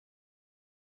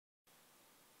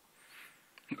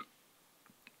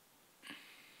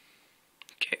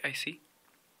I see.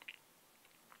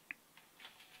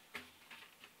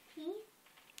 See?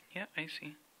 Yeah, I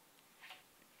see.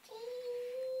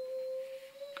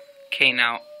 Okay,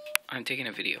 now I'm taking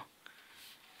a video.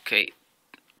 Okay,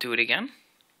 do it again.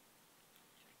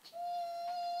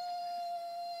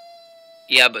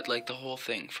 Yeah, but like the whole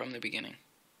thing from the beginning.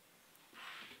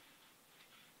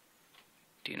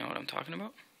 Do you know what I'm talking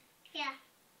about? Yeah.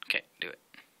 Okay, do it.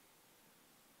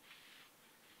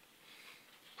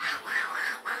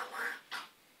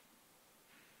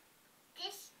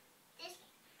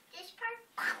 This part?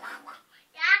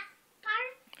 That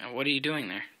part? What are you doing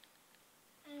there?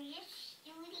 I'm just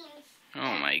shooting.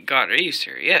 Oh my god, are you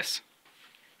serious?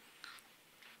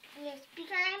 Yes,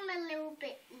 because I'm a little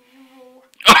bit evil.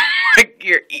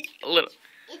 You're a little...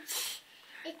 It's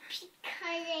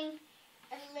because I'm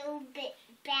a little bit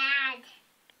bad.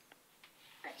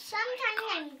 But sometimes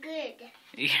I'm good.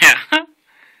 Yeah.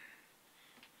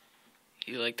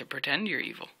 You like to pretend you're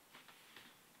evil.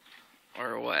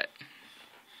 Or what?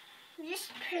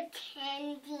 Just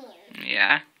pretending.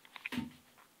 Yeah?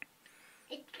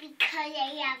 It's because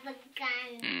I have a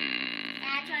gun.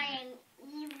 That's why I'm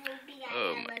evil, because I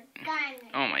have a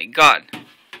gun. Oh my god.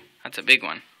 That's a big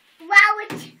one.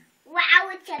 Wow,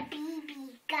 it's a BB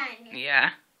gun.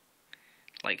 Yeah?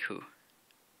 Like who?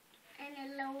 And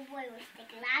a little boy with the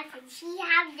glasses. She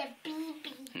has the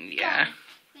BB Yeah?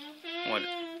 gun.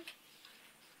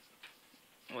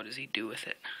 What does he do with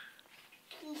it?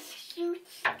 He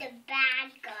shoots the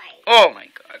bad guy. Oh my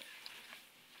god.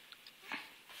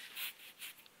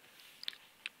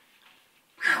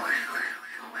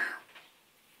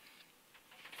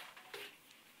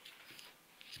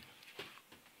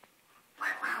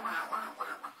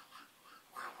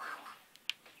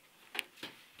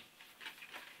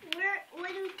 What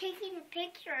are you taking a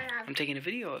picture of? I'm taking a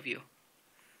video of you.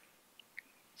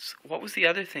 So what was the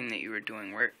other thing that you were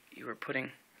doing where you were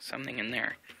putting something in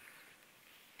there?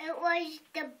 It was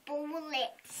the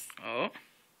bullets. Oh.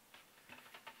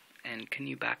 And can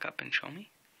you back up and show me?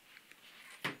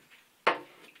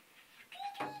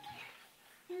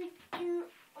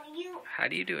 How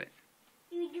do you do it?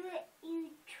 You do it.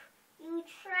 You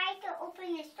try to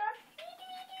open the door.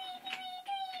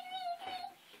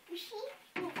 You see?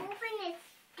 You open this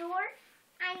door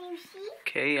and you see?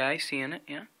 Okay, yeah, I see in it,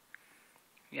 yeah.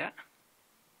 Yeah.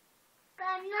 But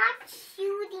I'm not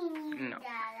shooting you, No.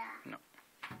 Dada. No.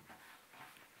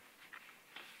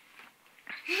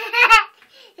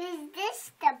 Is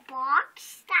this the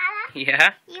box, Dada?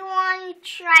 Yeah? You want to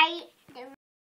try it